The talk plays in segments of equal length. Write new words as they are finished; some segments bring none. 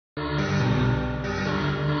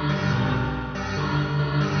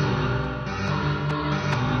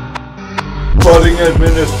budding,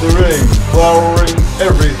 administering, flowering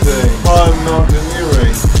everything, time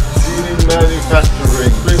mountaineering, seeding, manufacturing,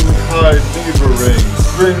 springtide beavering,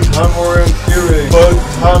 springtime orienteering,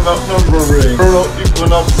 budtime outnumbering, vernal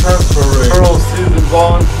equinox conferring, vernal season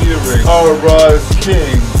volunteering, our rise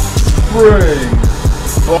king, spring,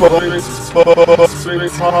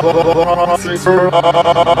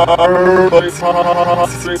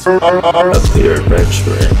 appear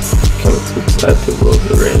adventuring, come to that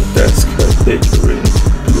bewildering, that's conferring,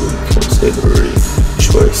 considering,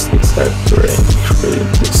 choice deciphering, create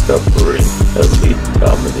discovering, elite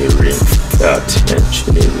domineering,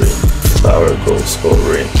 outnumbering, flower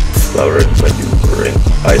goalscoring, flowering maneuvering,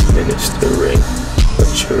 administering,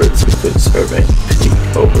 maturity perserving, peak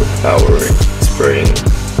overpowering, spring.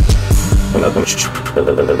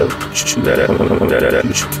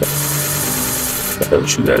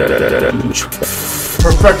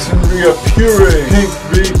 Perfection reappearing, pink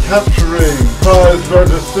recapturing, prize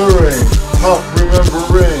registering, top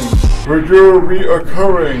remembering, verdure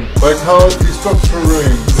reoccurring, vitality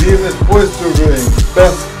structuring, zenith boistering,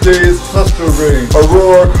 best days clustering,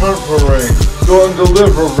 aurora conferring, dawn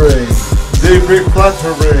delivering, daybreak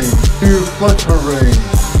flattering, new fluttering,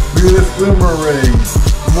 greeness glimmering,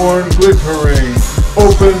 morn glittering,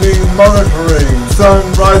 opening monitoring,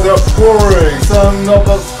 sunrise outpouring, sunup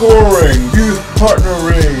scoring, youth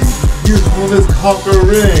partnering, youthfulness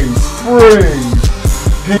conquering, spring.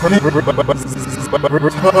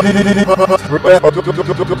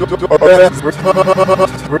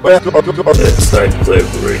 Inside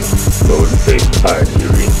glimmering, motivate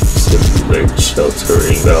pioneering, simulate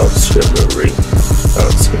sheltering, shimmering,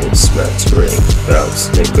 bouncing smattering,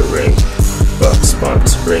 snickering, box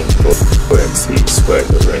sponsoring, buoyancy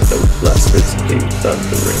swaggering, the blasted speed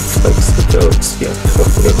thundering, clicks the dogs, young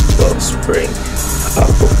covenant spring,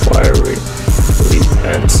 outpouring,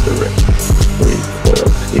 answering, recoil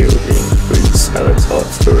peering, silent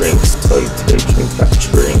offering, salutation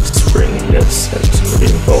capturing, springiness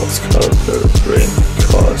centering, false coloring,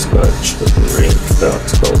 cause nurturing, felt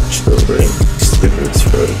culturing, spirits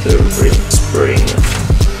furthering, spring.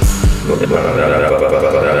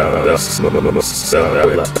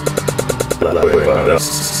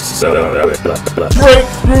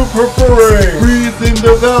 Breakthrough preferring, breathe in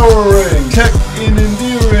devouring, check in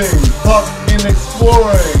endearing, pop in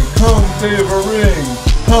exploring, come favoring,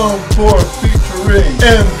 come forth featuring,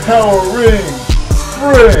 empowering,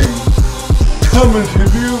 spring, coming to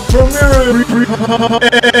view premiering,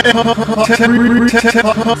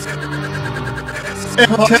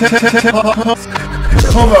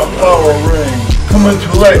 come out flowering, come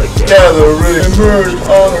into light gathering, emerge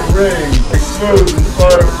on a ring, expose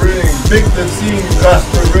inspiring, make the scene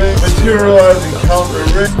mastering, materialize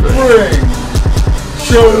encountering, spring,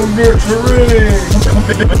 show nurturing,